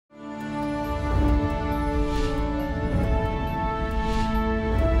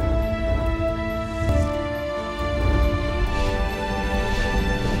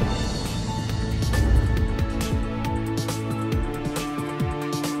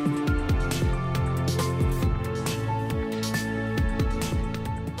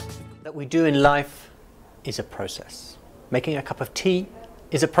we do in life is a process. Making a cup of tea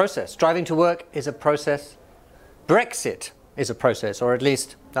is a process. Driving to work is a process. Brexit is a process, or at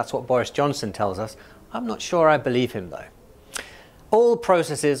least that's what Boris Johnson tells us. I'm not sure I believe him though. All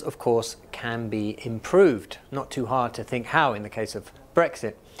processes, of course, can be improved. Not too hard to think how in the case of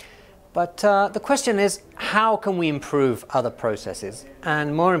Brexit. But the question is, how can we improve other processes?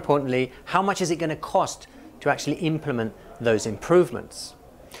 And more importantly, how much is it going to cost to actually implement those improvements?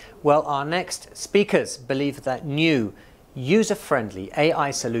 Well, our next speakers believe that new, user-friendly AI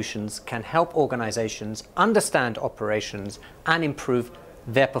solutions can help organizations understand operations and improve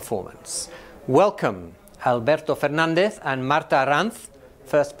their performance. Welcome, Alberto Fernández and Marta Arranz,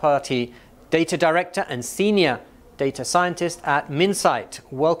 first-party data director and senior data scientist at Minsight.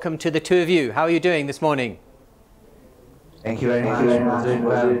 Welcome to the two of you. How are you doing this morning? Thank you very much. We're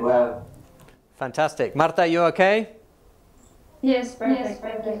doing well. Fantastic. Marta, you okay? Yes, perfect.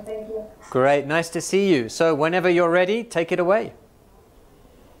 Thank you. Great. Nice to see you. So whenever you're ready, take it away.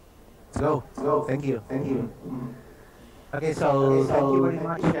 Let's go. Thank you. Okay, so thank you very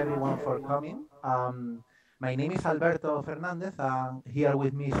much, everyone, for coming. My name is Alberto Fernández, and here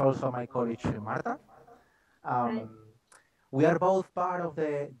with me is also my colleague, Marta. We are both part of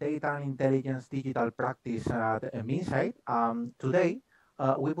the Data and Intelligence Digital Practice at Minsight. Today,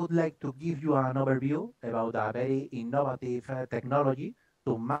 we would like to give you an overview about a very innovative technology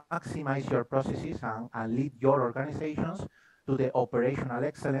to maximize your processes and lead your organizations to the operational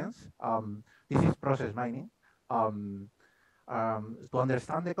excellence. This is process mining. To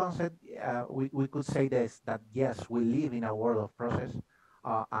understand the concept, we could say this, that yes, we live in a world of process,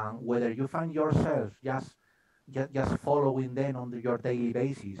 and whether you find yourself just following them on your daily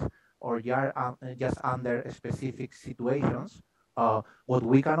basis, or you're just under specific situations, what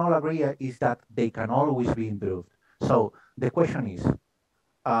we can all agree is that they can always be improved. So the question is,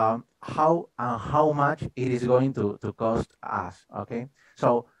 how much it is going to cost us, okay?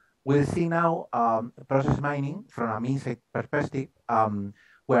 So we'll see now process mining from a Minsight perspective,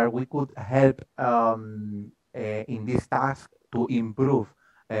 where we could help in this task to improve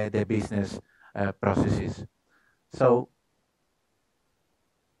the business processes. So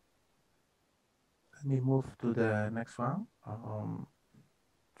let me move to the next one.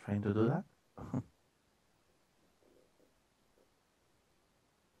 Trying to do that.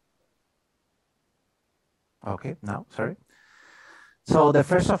 Okay, now, sorry. So the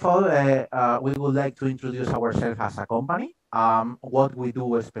first of all, we would like to introduce ourselves as a company, what we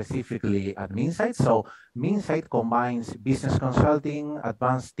do specifically at Minsight. So Minsight combines business consulting,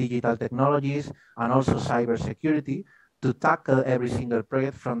 advanced digital technologies, and also cybersecurity to tackle every single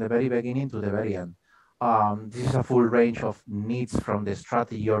project from the very beginning to the very end. This is a full range of needs from the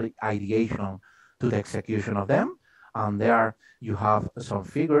strategy or ideation to the execution of them. And there you have some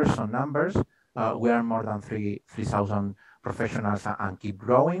figures, some numbers. We are more than 3,000 professionals and keep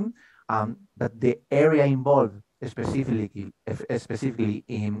growing. But the area involved specifically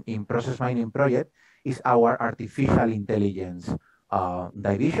in process mining project is our artificial intelligence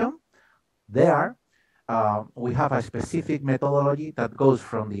division. There, we have a specific methodology that goes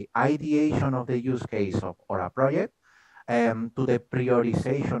from the ideation of the use case or a project to the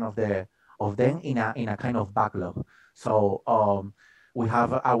prioritization of them in a kind of backlog. So we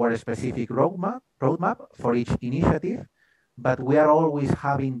have our specific roadmap for each initiative, but we are always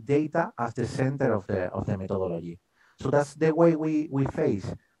having data as the center of the methodology. So that's the way we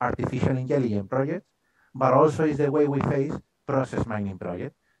face artificial intelligence projects, but also is the way we face process mining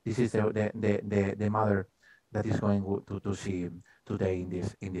project. This is the mother that is going to see today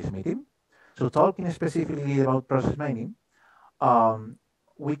in this meeting. So talking specifically about process mining,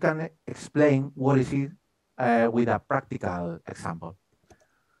 we can explain what is it with a practical example.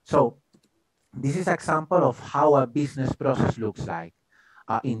 So this is an example of how a business process looks like.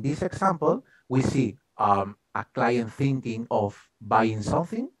 In this example, we see a client thinking of buying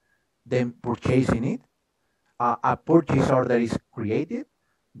something, then purchasing it. A purchase order is created.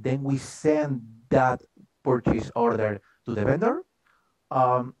 Then we send that purchase order to the vendor.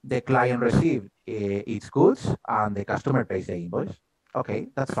 The client received its goods and the customer pays the invoice. Okay,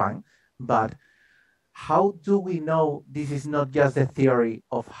 that's fine. But how do we know this is not just the theory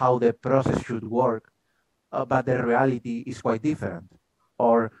of how the process should work, but the reality is quite different?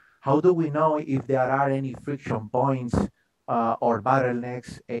 Or how do we know if there are any friction points or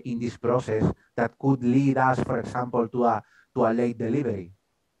bottlenecks in this process that could lead us, for example, to a late delivery?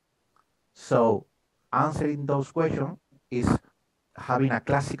 So answering those questions is having a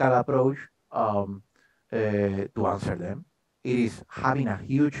classical approach to answer them. It is having a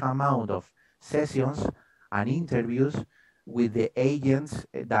huge amount of sessions and interviews with the agents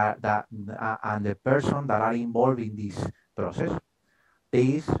and the person that are involved in this process.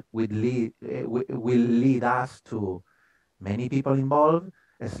 This will lead us to many people involved,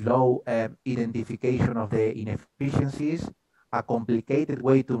 a slow identification of the inefficiencies, a complicated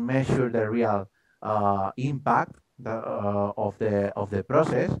way to measure the real impact of the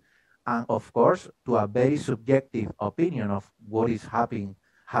process, and of course to a very subjective opinion of what is happening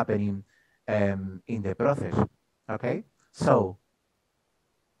in the process. Okay, so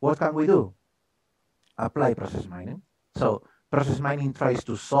what can we do? Apply process mining. So process mining tries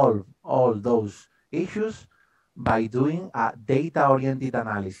to solve all those issues by doing a data-oriented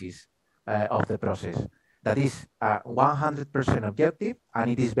analysis of the process. That is 100% objective,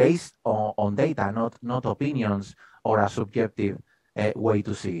 and it is based on data, not opinions or a subjective way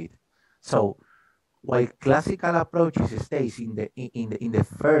to see it. So while classical approaches stays in the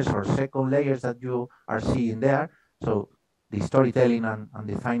first or second layers that you are seeing there, so the storytelling and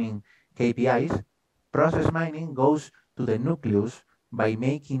defining KPIs, process mining goes to the nucleus by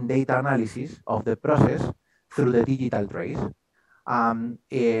making data analysis of the process through the digital trace.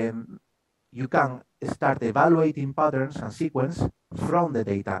 You can start evaluating patterns and sequence from the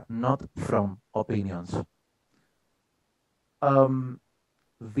data, not from opinions.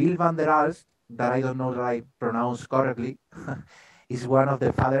 Wil van der Aalst, that I don't know that I pronounce correctly, is one of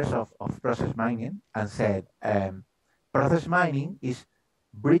the fathers of process mining, and said, process mining is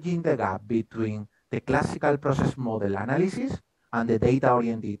bridging the gap between the classical process model analysis and the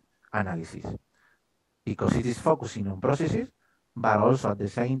data-oriented analysis, because it is focusing on processes, but also at the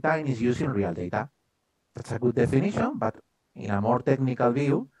same time is using real data. That's a good definition, but in a more technical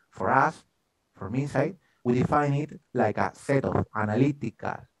view, for us, from inside, we define it like a set of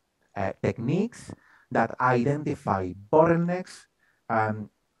analytical techniques that identify bottlenecks and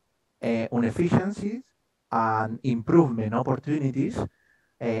inefficiencies and improvement opportunities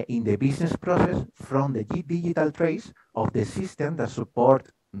in the business process from the digital trace of the system that support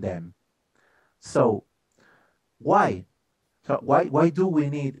them. So why? So why do we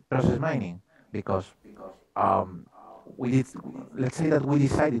need process mining? Because let's say that we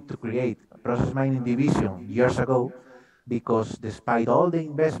decided to create a process mining division years ago, because despite all the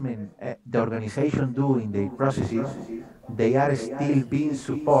investment the organization do in the processes, they are still being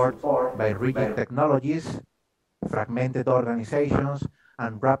supported by rigid technologies, fragmented organizations,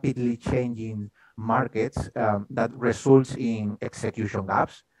 and rapidly changing markets that results in execution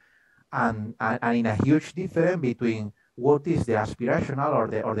gaps, and in a huge difference between what is the aspirational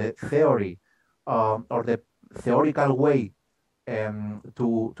or the theory or the theoretical way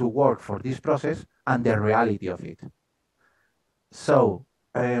to work for this process and the reality of it. So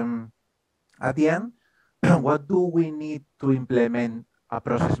at the end, what do we need to implement a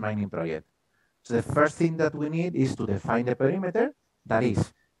process mining project? So the first thing that we need is to define the perimeter, that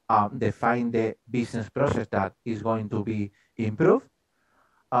is, define the business process that is going to be improved.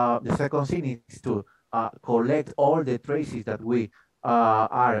 The second thing is to collect all the traces that we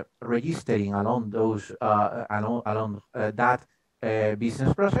are registering along those that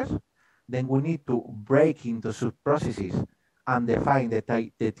business process. Then we need to break into sub-processes and define the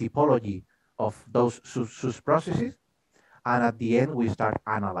typology of those sub-processes. And at the end, we start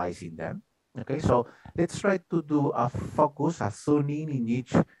analyzing them. Okay, so let's try to do a focus, a zooming in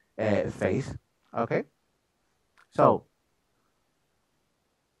each phase. Okay, so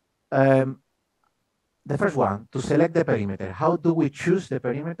the first one, to select the perimeter. How do we choose the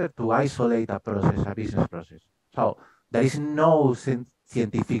perimeter to isolate a process, a business process? So there is no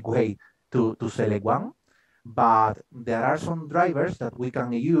scientific way to select one, but there are some drivers that we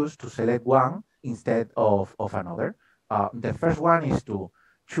can use to select one instead of another. The first one is to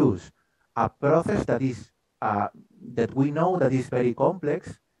choose a process that is that we know that is very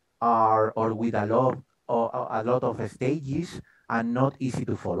complex, or with a lot of stages and not easy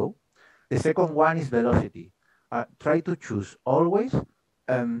to follow. The second one is velocity. Try to choose always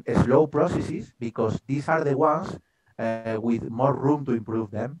slow processes, because these are the ones with more room to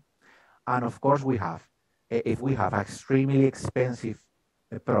improve them. And of course, if we have extremely expensive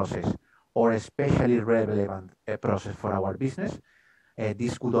process or especially relevant process for our business,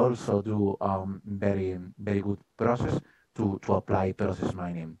 this could also do very, very good process to apply process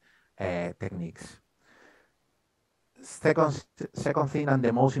mining techniques. Second thing, and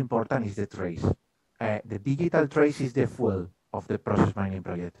the most important, is the trace. The digital trace is the fuel of the process mining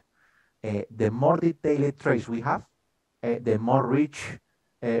project. The more detailed trace we have, the more rich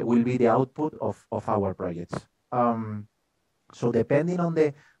will be the output of our projects. So depending on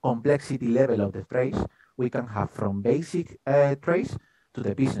the complexity level of the trace, we can have from basic trace to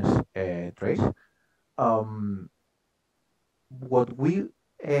the business trace. what we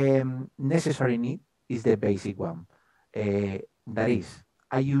necessarily need is the basic one. That is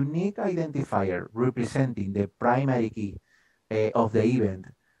a unique identifier representing the primary key of the event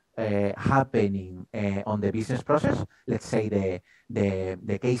happening on the business process. Let's say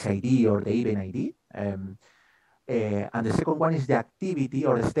the case ID or the event ID. And the second one is the activity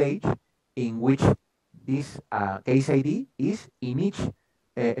or the stage in which this case ID is in each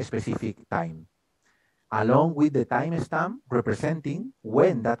specific time, along with the timestamp representing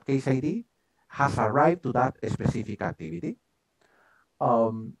when that case ID has arrived to that specific activity.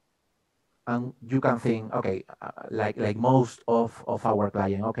 And you can think, okay, like most of our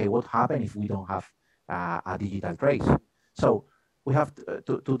clients, okay, what happens if we don't have a digital trace? So we have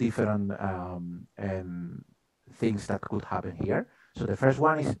two different things that could happen here. So the first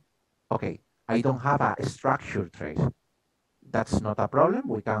one is, okay, I don't have a structured trace. That's not a problem.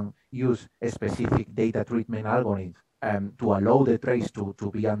 We can use a specific data treatment algorithm to allow the trace to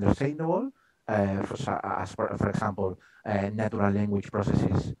be understandable. For example, natural language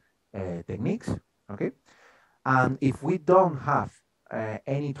processes techniques, okay? And if we don't have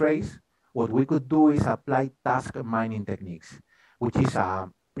any trace, what we could do is apply task mining techniques, which is a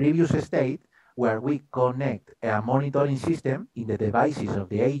previous state where we connect a monitoring system in the devices of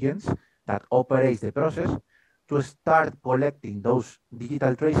the agents that operates the process to start collecting those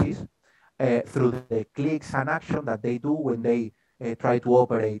digital traces through the clicks and action that they do when they try to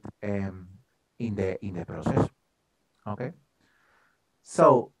operate in the process. Okay.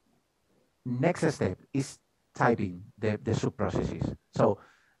 So next step is typing the sub-processes. So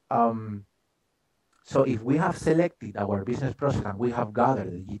so if we have selected our business process and we have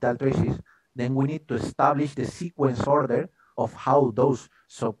gathered the digital traces, then we need to establish the sequence order of how those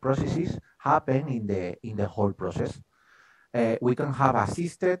sub-processes happen in the whole process. We can have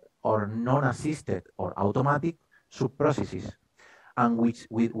assisted or non-assisted or automatic sub-processes, and with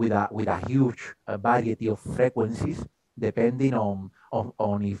a huge variety of frequencies, depending on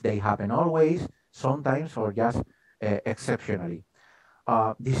if they happen always, sometimes, or just exceptionally.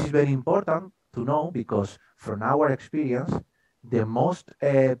 This is very important to know because from our experience, the most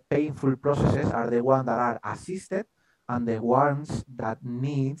painful processes are the ones that are assisted and the ones that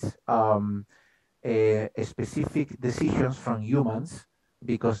needs specific decisions from humans,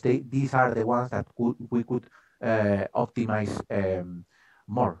 because these are the ones that we could optimize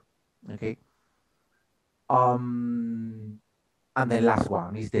more. Okay. And the last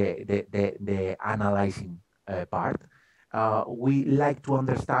one is the analyzing part. We like to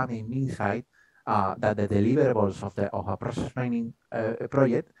understand in Insight that the deliverables of a process mining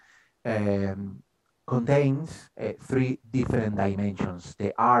project contains three different dimensions,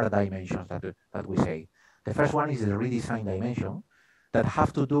 the R dimensions that we say. The first one is the redesign dimension that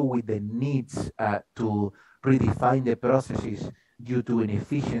have to do with the needs to redefine the processes due to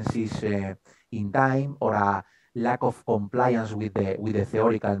inefficiencies in time or a lack of compliance with the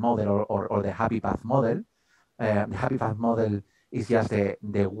theoretical model or the happy path model. The happy path model is just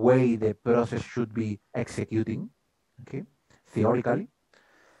the way the process should be executing, okay, theoretically.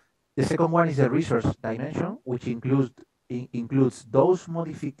 The second one is the resource dimension, which includes those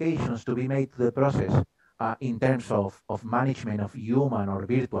modifications to be made to the process in terms of management of human or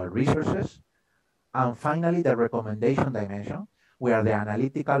virtual resources. And finally, the recommendation dimension, where the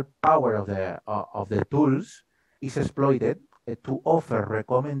analytical power of the tools is exploited to offer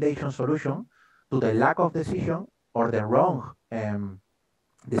recommendation solution to the lack of decision or the wrong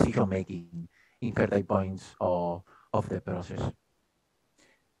decision making in certain points of the process.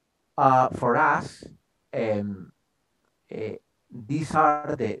 For us, these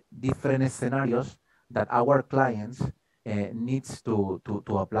are the different scenarios that our clients needs to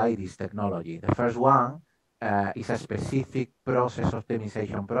apply this technology. The first one is a specific process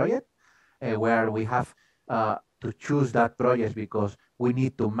optimization project where we have to choose that project because we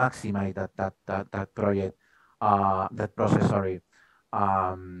need to maximize that project, that process, sorry,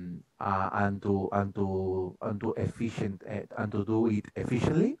 and to efficient and to do it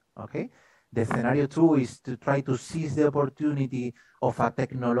efficiently. Okay. The scenario 2 is to try to seize the opportunity of a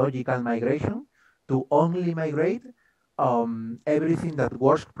technological migration to only migrate everything that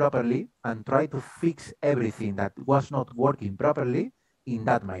works properly and try to fix everything that was not working properly in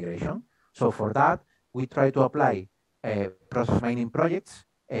that migration. So for that, we try to apply process mining projects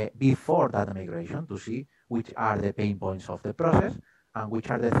before that migration to see which are the pain points of the process and which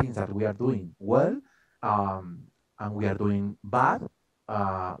are the things that we are doing well and we are doing bad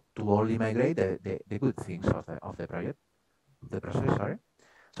to only migrate the good things of the project, the process, sorry.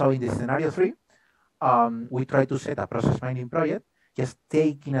 So in the scenario 3, we try to set a process mining project, just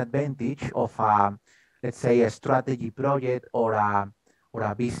taking advantage of a let's say, a strategy project or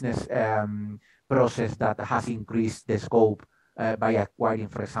a business process that has increased the scope by acquiring,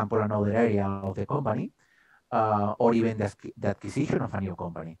 for example, another area of the company, or even the acquisition of a new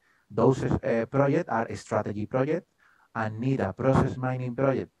company. Those projects are a strategy project and need a process mining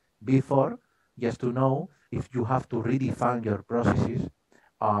project before, just to know if you have to redefine your processes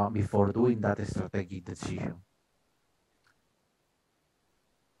before doing that strategic decision.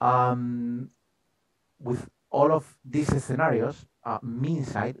 With all of these scenarios,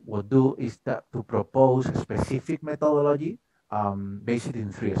 Minsight will do is to propose a specific methodology based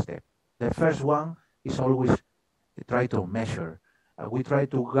in 3 steps. The first one is always to try to measure. We try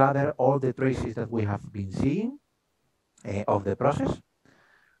to gather all the traces that we have been seeing of the process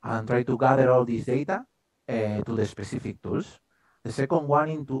and try to gather all this data to the specific tools. The second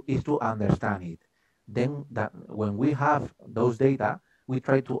one is to understand it. Then when we have those data, we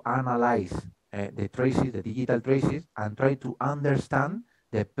try to analyze the traces, the digital traces, and try to understand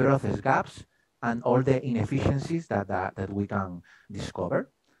the process gaps and all the inefficiencies that we can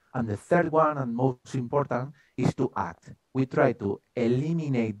discover. And the third one, and most important, is to act. We try to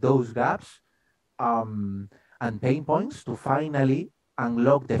eliminate those gaps and pain points to finally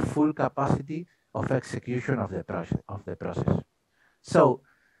unlock the full capacity of execution of the process. So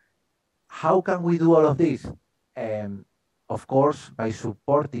how can we do all of this? Of course, by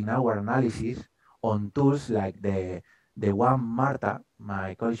supporting our analysis on tools like the one Marta,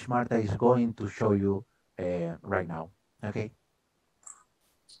 my colleague Marta, is going to show you right now. Okay.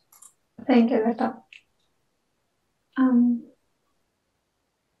 Thank you, Alberto.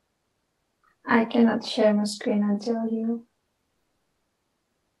 I cannot share my screen until you.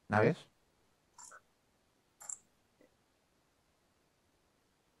 Now, yes?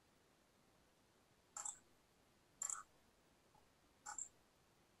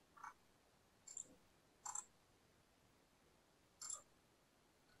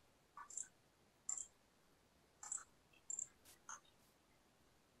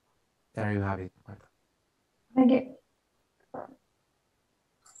 There you have it, Marta. Thank you.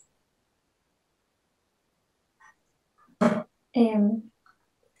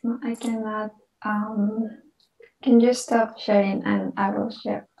 No, I cannot. Can you stop sharing and I will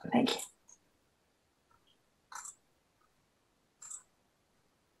share? Thank you.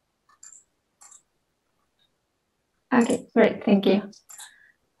 Okay, great. Thank you.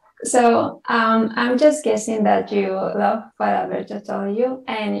 So I'm just guessing that you love what Alberto told you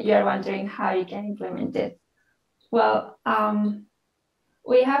and you're wondering how you can implement it. Well,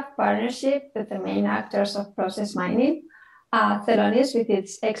 we have partnership with the main actors of process mining. Celonis with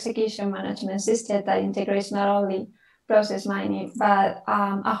its execution management system that integrates not only process mining, but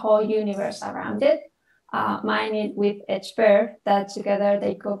a whole universe around it. Mining with Edgebear, that together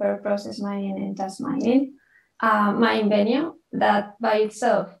they cover process mining and task mining. MineVenue, that by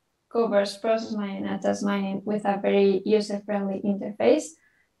itself covers process mining and task mining with a very user-friendly interface,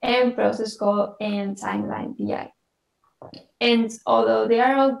 and Process Call and Timeline BI. And although they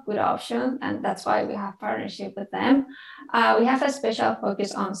are all good options, and that's why we have partnership with them, we have a special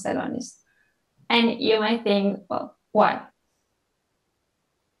focus on Celonis. And you might think, well, why?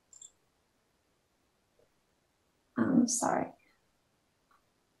 I'm sorry.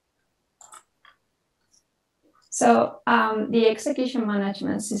 So the execution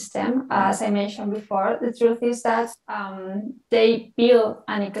management system, as I mentioned before, the truth is that they build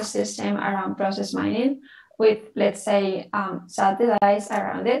an ecosystem around process mining with, let's say, satellites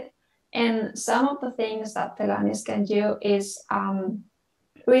around it. And some of the things that Celonis can do is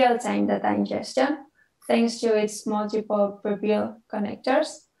real-time data ingestion, thanks to its multiple purview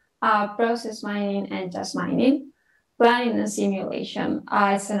connectors, process mining and task mining, planning and simulation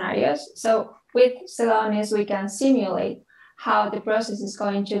scenarios. So with Celonis, we can simulate how the process is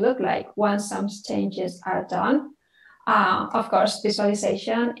going to look like once some changes are done. Of course,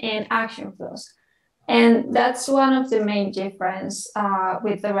 visualization and action flows. And that's one of the main difference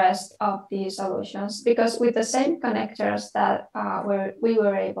with the rest of the solutions, because with the same connectors that we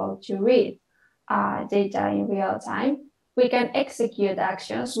were able to read data in real time, we can execute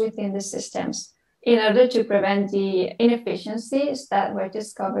actions within the systems in order to prevent the inefficiencies that were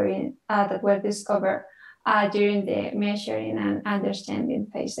discovered during the measuring and understanding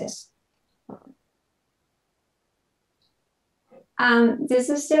phases. This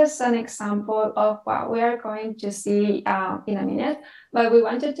is just an example of what we are going to see in a minute, but we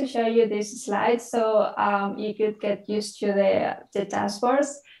wanted to show you this slide so you could get used to the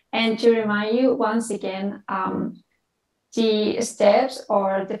dashboards and to remind you once again the steps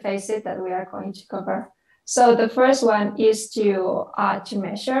or the phases that we are going to cover. So the first one is to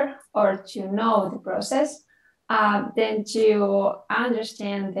measure or to know the process, then to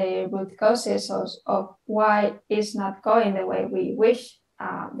understand the root causes of why it's not going the way we wish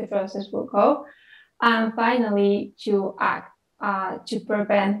the process will go, and finally to act to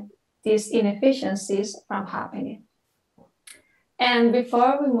prevent these inefficiencies from happening. And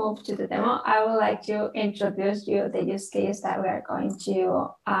before we move to the demo, I would like to introduce you the use case that we are going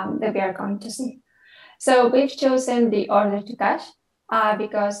to see. So we've chosen the order to cash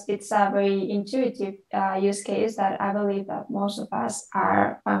because it's a very intuitive use case that I believe that most of us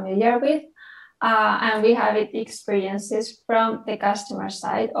are familiar with. And we have experiences from the customer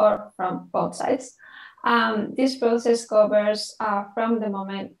side or from both sides. This process covers from the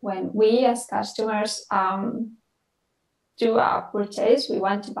moment when we as customers do a purchase, we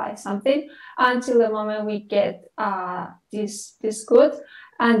want to buy something, until the moment we get this good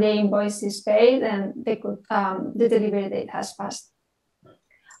and the invoice is paid and the delivery date has passed.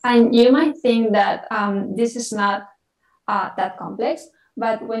 And you might think that this is not that complex,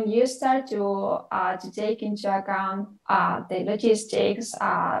 but when you start to take into account the logistics,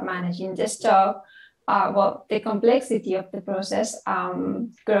 managing the stock, well, the complexity of the process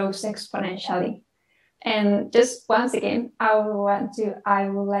grows exponentially. And just once again, I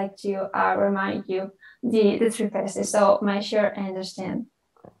would like to remind you the three phases. So measure, understand,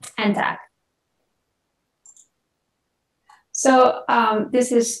 and act. So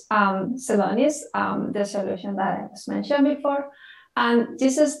this is Celonis, the solution that I was mentioned before. And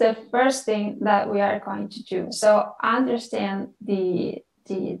this is the first thing that we are going to do. So understand the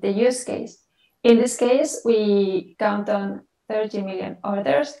use case. In this case, we count on 30 million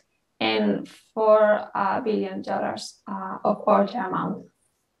orders and $4 billion of order amount.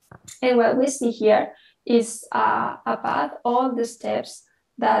 And what we see here is about all the steps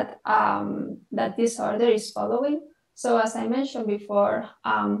that this order is following. So as I mentioned before,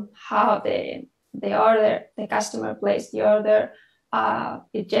 how the customer placed the order,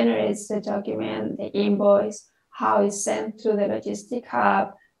 it generates the document, the invoice, how it's sent through the logistic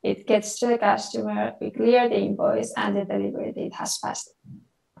hub, it gets to the customer, we clear the invoice, and the delivery date has passed.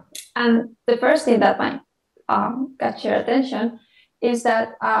 And the first thing that might catch your attention is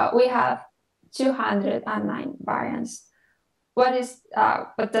that we have 209 variants. What does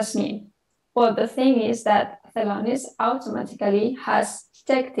this mean? Well, the thing is that Celonis automatically has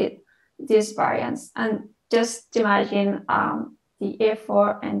detected these variants. And just imagine the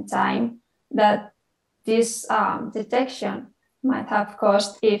effort and time that this detection might have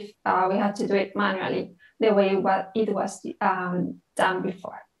cost if we had to do it manually, the way it was done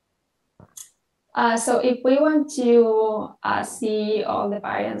before. So if we want to see all the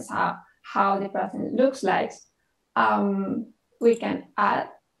variants, how the process looks like, we can add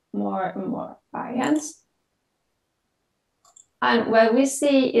more and more variants. And what we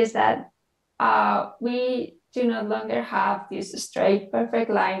see is that we do no longer have this straight,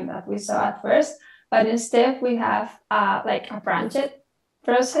 perfect line that we saw at first, but instead we have like a branched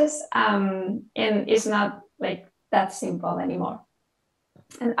process, and it's not like that simple anymore.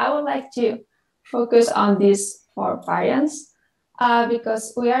 And I would like to focus on these 4 variants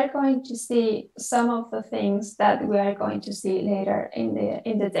because we are going to see some of the things that we are going to see later in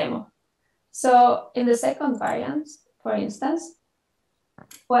the demo. So in the second variant, for instance,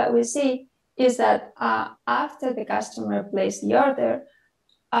 what we see is that after the customer placed the order,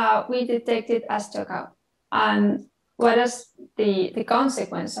 we detected a stock out. And what is the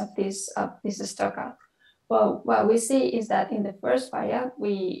consequence of this stock out? Well, what we see is that in the first variant,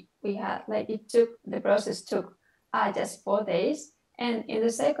 we had the process took just 4 days, and in the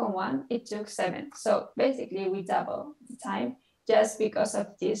second one, it took 7. So basically, we double the time just because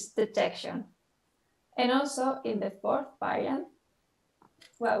of this detection. And also in the fourth variant,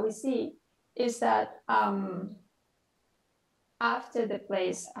 what we see is that after the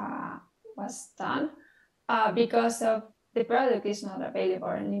place was done, because of the product is not available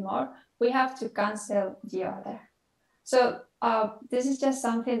anymore, we have to cancel the order. So this is just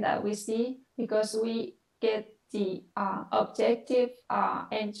something that we see because we get the objective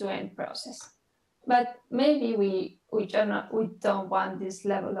end-to-end process. But maybe we don't want this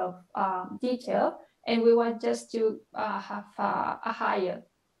level of detail, and we want just to have a higher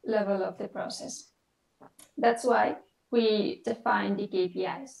level of the process. That's why we define the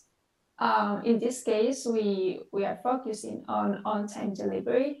KPIs. In this case, we are focusing on on-time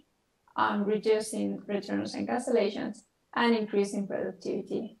delivery, on reducing returns and cancellations, and increasing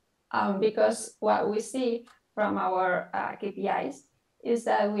productivity. Because what we see from our KPIs is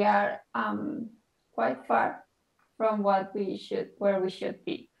that we are quite far from where we should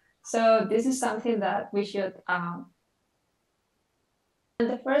be. So this is something that we should. And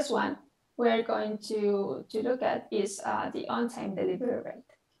the first one we're going to look at is the on-time delivery rate.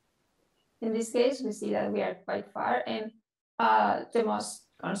 In this case, we see that we are quite far, and the most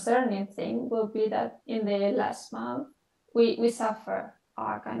concerning thing will be that in the last month, we suffer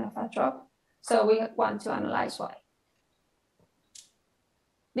kind of a drop. So we want to analyze why.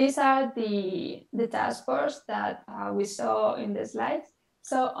 These are the dashboards that we saw in the slides.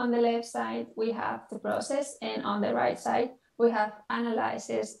 So on the left side, we have the process, and on the right side, we have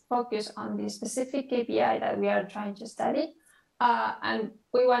analysis focused on the specific KPI that we are trying to study. And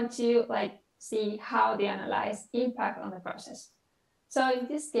we want to see how the analyze impact on the process. So in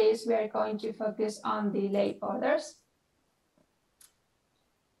this case, we are going to focus on the late orders.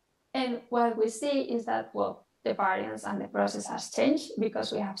 And what we see is that, well, the variance and the process has changed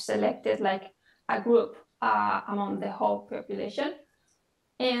because we have selected a group among the whole population.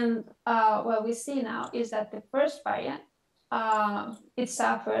 And what we see now is that the first variant, it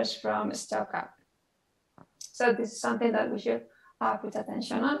suffers from stock up. So this is something that we should put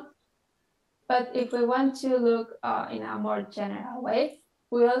attention on. But if we want to look in a more general way,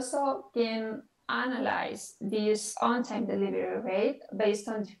 we also can analyze this on-time delivery rate based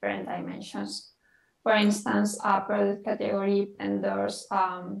on different dimensions. For instance, product category, vendors,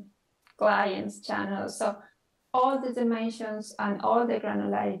 clients, channels. So all the dimensions and all the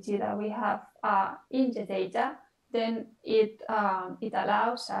granularity that we have in the data, then it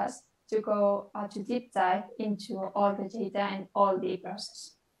allows us to go to deep dive into all the data and all the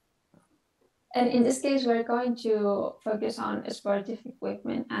process. And in this case, we're going to focus on sportive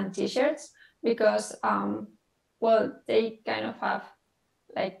equipment and t-shirts because, well, they kind of have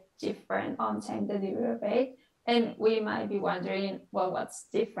different on-time delivery rate. And we might be wondering, well, what's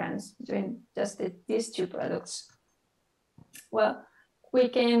the difference between just these two products? Well, we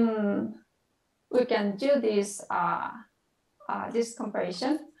can do this this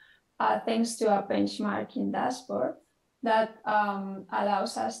comparison thanks to a benchmarking dashboard that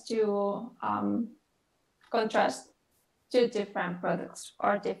allows us to contrast two different products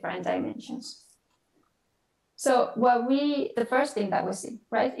or different dimensions. So the first thing that we see,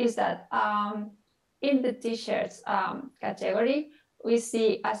 right, is that in the t-shirts category, we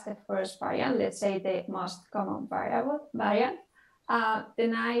see as the first variant, let's say the most common variant, the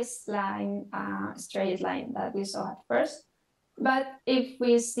nice line, straight line that we saw at first. But if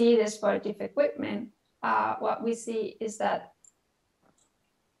we see the sportive equipment, what we see is that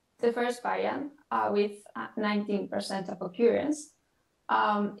the first variant with 19% of occurrence,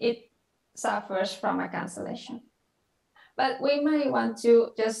 it suffers from a cancellation. But we might want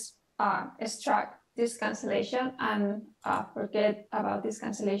to just extract this cancellation and forget about this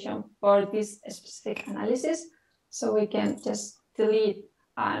cancellation for this specific analysis. So we can just delete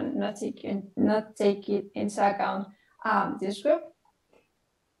and not take it into account this group.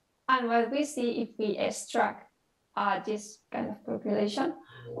 And what we see if we extract this kind of population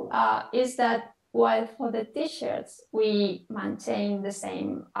is that while for the t-shirts, we maintain the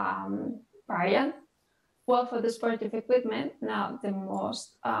same variant, well, for the sportive equipment, now the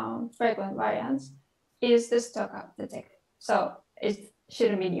most frequent variants is the stock up detected. So it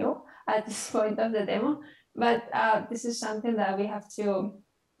shouldn't be new at this point of the demo, but this is something that we have to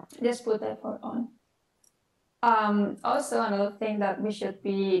just put effort on. Also, another thing that we should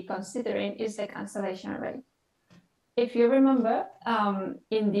be considering is the cancellation rate. If you remember,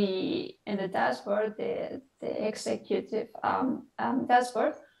 in the dashboard, the executive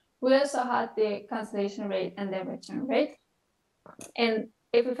dashboard, we also had the cancellation rate and the return rate. And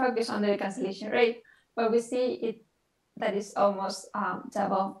if we focus on the cancellation rate, what we see that is almost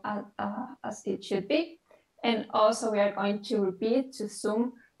double as it should be. And also we are going to repeat to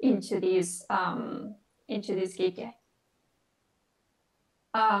zoom into this KPI.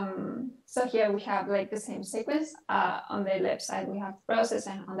 So here we have the same sequence. On the left side, we have process,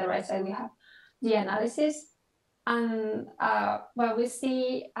 and on the right side, we have the analysis. And what we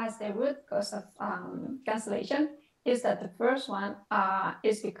see as the root cause of cancellation is that the first one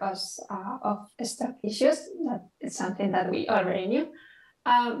is because of stock issues. That is something that we already knew.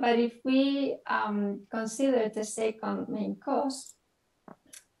 But if we consider the second main cause,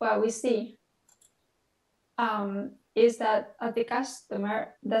 what we see is that the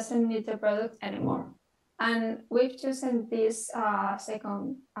customer doesn't need the product anymore. And we've chosen this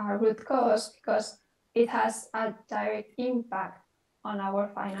second root cause because it has a direct impact on our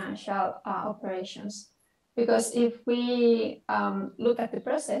financial operations. Because if we look at the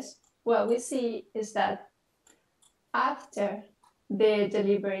process, what we see is that after the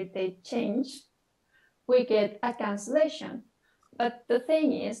delivery date change, we get a cancellation. But the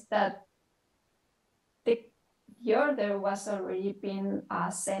thing is that the order was already been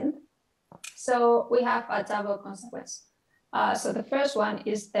sent. So we have a double consequence. So the first one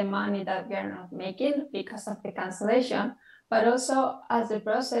is the money that we are not making because of the cancellation, but also as the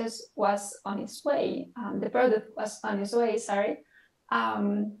process was on its way, the product was on its way,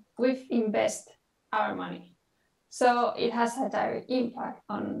 we've invested our money. So it has a direct impact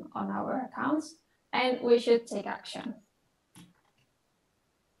on our accounts, and we should take action.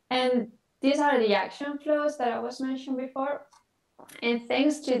 And these are the action flows that I was mentioned before. And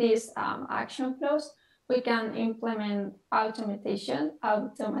thanks to these action flows, we can implement automatizations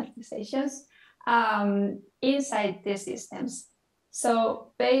inside the systems.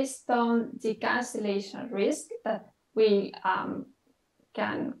 So based on the cancellation risk that we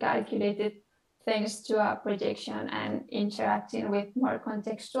can calculate it thanks to a projection and interacting with more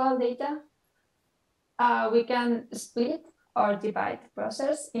contextual data, we can split or divide the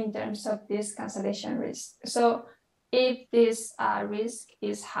process in terms of this cancellation risk. So if this risk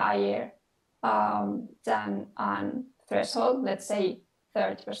is higher than a threshold, let's say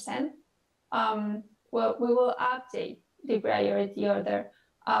 30%, well, we will update the priority order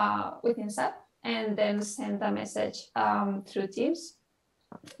within SAP and then send a message through Teams.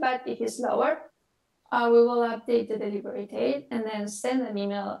 But if it's lower, we will update the delivery date and then send an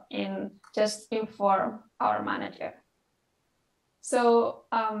email and just inform our manager. So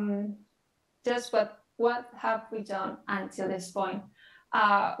just what have we done until this point?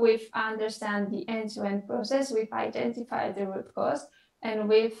 We've understand the end-to-end process, we've identified the root cause, and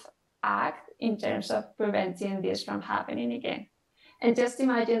we've acted in terms of preventing this from happening again. And just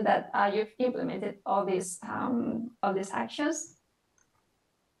imagine that you've implemented all these actions,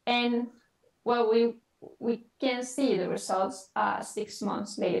 and well, we can see the results 6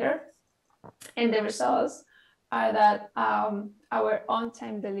 months later, and the results are that our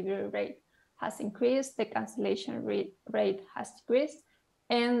on-time delivery rate has increased, the cancellation rate has decreased,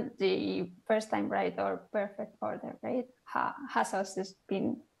 and the first-time right or perfect order rate has also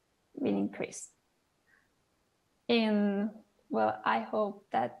been increased. And well, I hope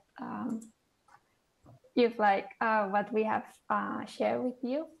that you've liked what we have shared with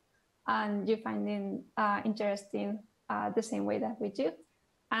you, and you find it interesting the same way that we do.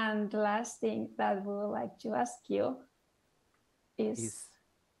 And the last thing that we would like to ask you is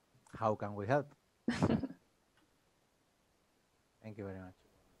how can we help? Thank you very much.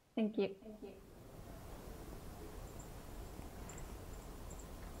 Thank you. Thank you.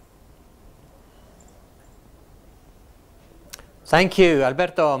 Thank you,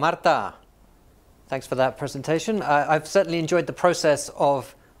 Alberto, Marta. Thanks for that presentation. I've certainly enjoyed the process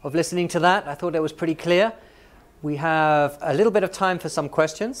of listening to that. I thought it was pretty clear. We have a little bit of time for some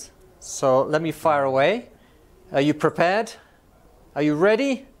questions, so let me fire away. Are you prepared? Are you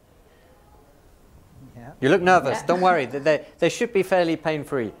ready? Yeah. You look nervous. Yeah. Don't worry. They should be fairly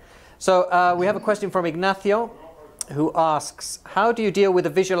pain-free. So we have a question from Ignacio, who asks, how do you deal with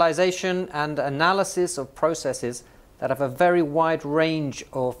the visualization and analysis of processes that have a very wide range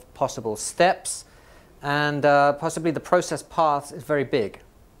of possible steps, and possibly the process path is very big?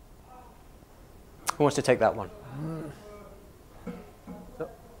 Who wants to take that one?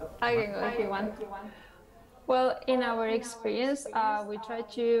 I can go if you want. Well, in our experience, we try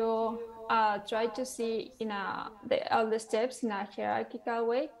to see all the steps in a hierarchical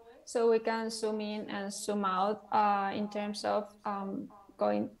way, so we can zoom in and zoom out in terms of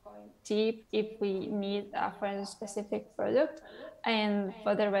going deep if we need for a specific product, and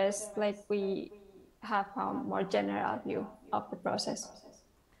for the rest, like, we have a more general view of the process.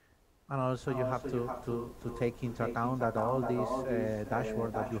 And also you have to take into account that all this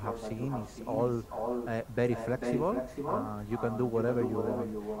dashboard that you have seen is all very flexible. You can do whatever you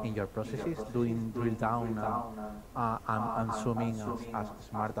want in your processes, doing drill down and zooming, as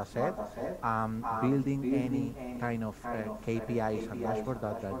Marta said, building any kind of KPIs and dashboard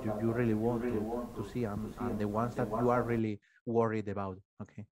that you really want to see, and the ones that you are really worried about.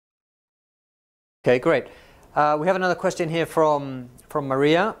 Okay. Okay, great. We have another question here from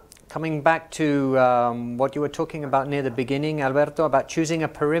Maria. Coming back to what you were talking about near the beginning, Alberto, about choosing a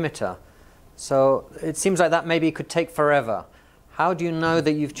perimeter. So it seems like that maybe could take forever. How do you know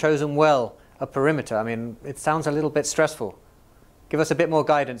that you've chosen well a perimeter? I mean, it sounds a little bit stressful. Give us a bit more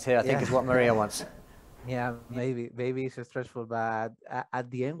guidance here, I think, is what Maria wants. Yeah, maybe it's stressful, but at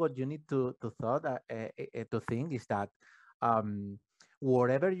the end, what you need to think is that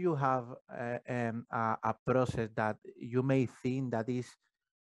wherever you have a process that you may think that is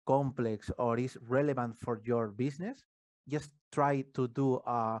complex or is relevant for your business, just try to do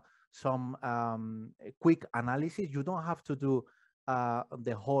some quick analysis. You don't have to do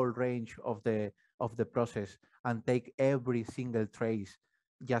the whole range of the process and take every single trace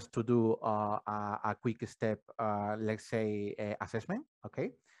just to do a quick step, let's say, assessment.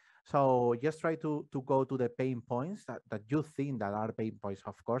 Okay, so just try to go to the pain points that you think that are pain points.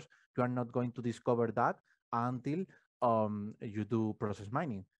 Of course, you are not going to discover that until you do process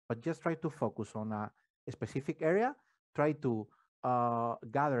mining, but just try to focus on a specific area. Try to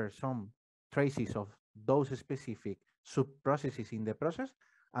gather some traces of those specific sub processes in the process,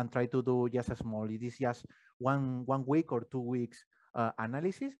 and try to do just a small, it is just one week or 2 weeks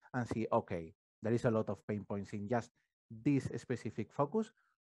analysis, and see, okay, there is a lot of pain points in just this specific focus.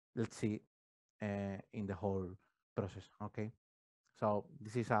 Let's see in the whole process. Okay, so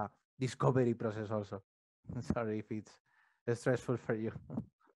this is a discovery process also. Sorry if it's stressful for you.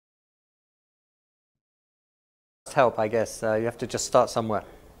 Help, I guess. You have to just start somewhere.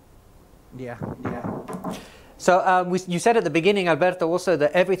 Yeah. So you said at the beginning, Alberto, also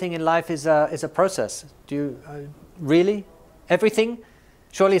that everything in life is a process. Do you really? Everything?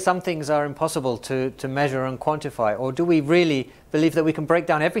 Surely some things are impossible to measure and quantify. Or do we really believe that we can break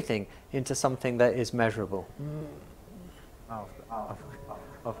down everything into something that is measurable?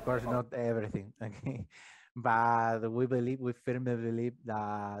 Of course, not everything. Okay, but we firmly believe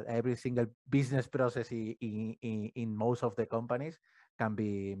that every single business process in most of the companies can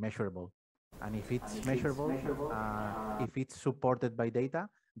be measurable. And if it's measurable, if it's supported by data,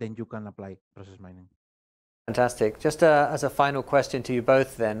 then you can apply process mining. Fantastic. Just as a final question to you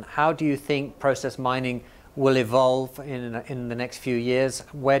both then, how do you think process mining will evolve in the next few years?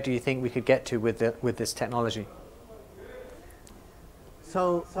 Where do you think we could get to with this technology?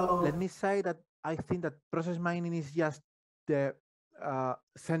 So let me say that I think that process mining is just the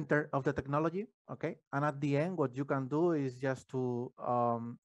center of the technology, okay? And at the end, what you can do is just to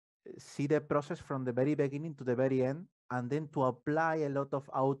see the process from the very beginning to the very end, and then to apply a lot of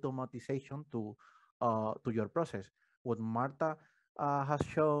automatization to your process. What Marta has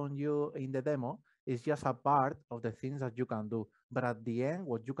shown you in the demo is just a part of the things that you can do. But at the end,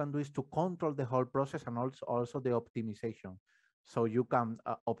 what you can do is to control the whole process and also the optimization. So you can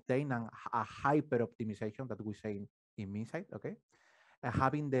obtain a hyper optimization that we say in Insight, okay?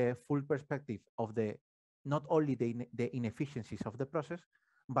 Having the full perspective of not only the inefficiencies of the process,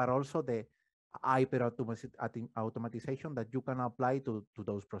 but also the hyper automatization that you can apply to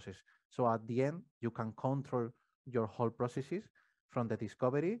those processes. So at the end, you can control your whole processes from the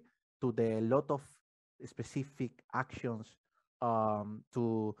discovery to the lot of specific actions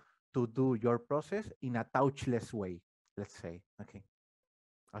to do your process in a touchless way, let's say. Okay.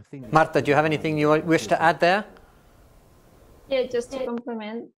 I think. Marta, do you have anything you wish to add there? Yeah, just to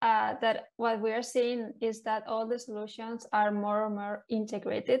complement that, what we are seeing is that all the solutions are more and more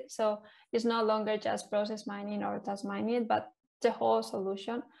integrated. So it's no longer just process mining or task mining, but the whole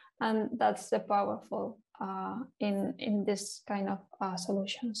solution, and that's the powerful in this kind of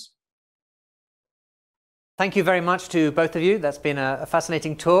solutions. Thank you very much to both of you. That's been a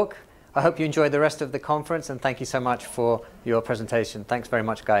fascinating talk. I hope you enjoyed the rest of the conference, and thank you so much for your presentation. Thanks very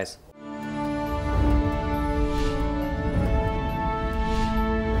much, guys.